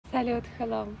Salute,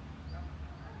 hello.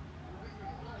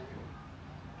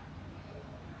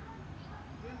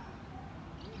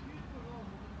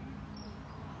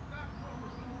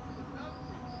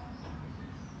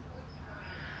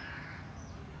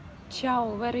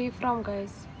 Ciao, where are you from,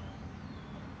 guys?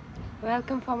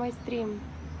 Welcome for my stream.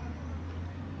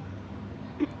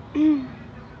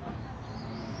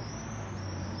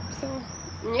 Все,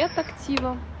 нет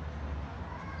актива.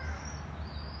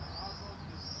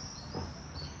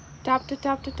 Tap to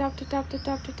tap to tap to tap to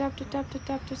tap to tap to tap to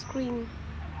tap to screen.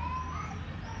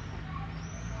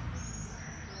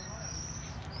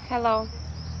 Hello.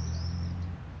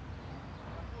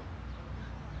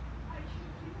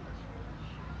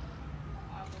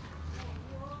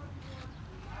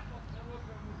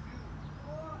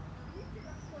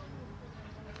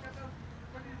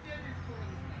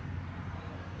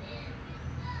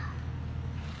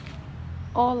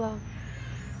 Hola.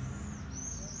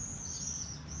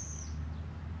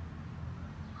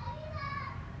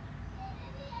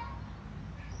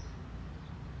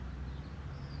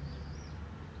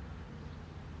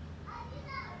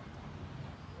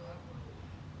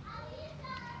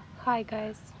 Hi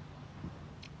guys.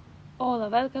 Hola,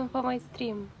 welcome for my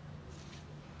stream.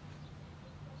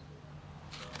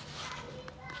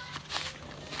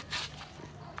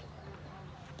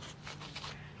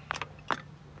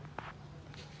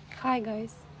 Hi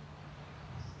guys.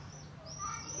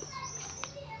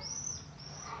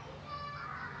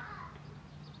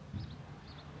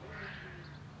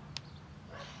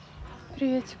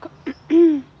 Приветик.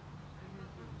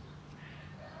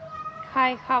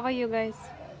 Hi, how are you guys?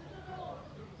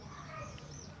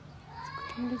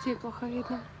 Там людей плохо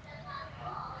видно.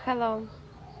 Hello.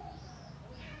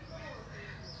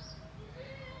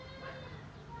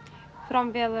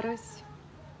 From Belarus.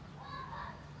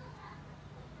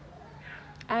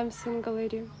 I'm single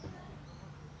lady.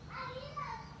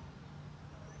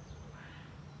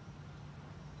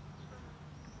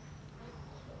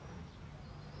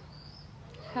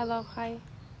 Hello, hi.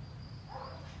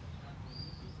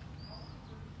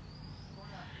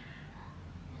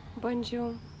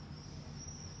 Bonjour.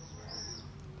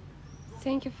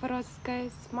 Thank you for roses,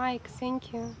 guys. Mike,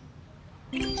 thank you.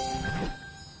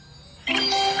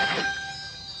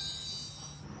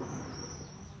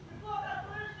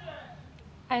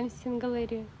 I'm single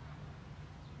lady.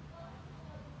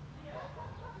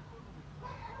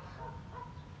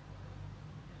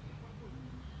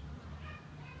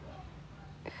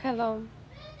 Hello.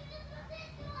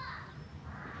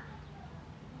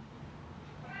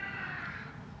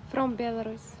 From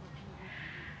Belarus.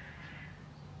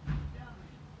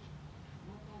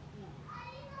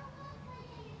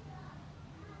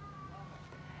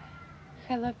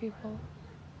 Hello, people.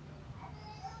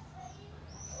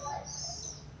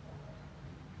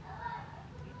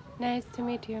 Nice to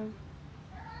meet you.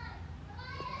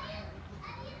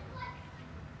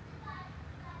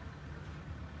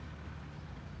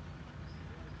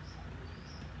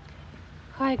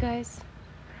 Hi, guys.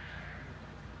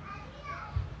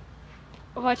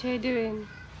 What are you doing?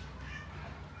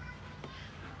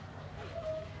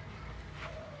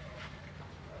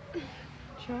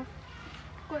 Чё?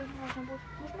 Какое замороженное будешь?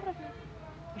 Будешь мороженое?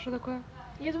 А что такое?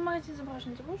 Я иду в магазин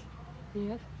замороженное, ты будешь?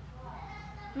 Нет.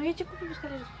 Ну я тебе куплю без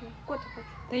количества. Какой ты хочешь?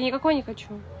 Да я никакой не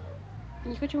хочу.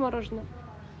 Я не хочу мороженое.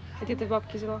 А где ты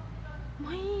бабки взяла?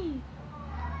 Мои.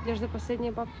 Где же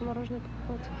последние бабки мороженое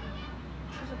покупать?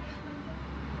 Что за...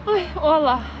 Ой,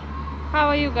 Ола. How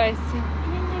are you guys?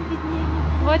 Я не виднее.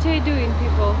 What are you doing,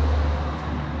 people?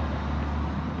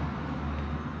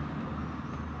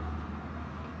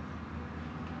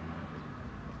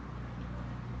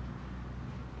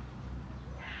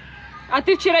 А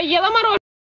ты вчера ела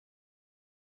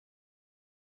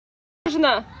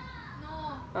мороженое?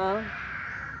 А.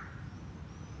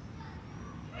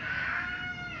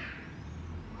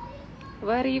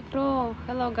 Where are you from?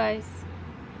 Hello, guys.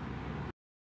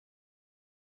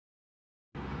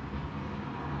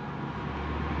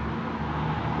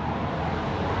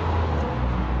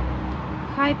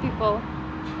 Hi, people.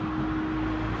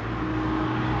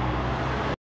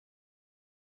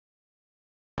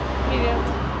 Привет.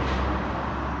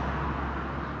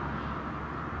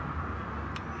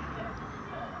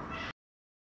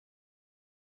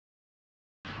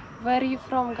 Where are you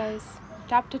from, guys?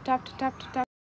 Tap to tap to tap to tap.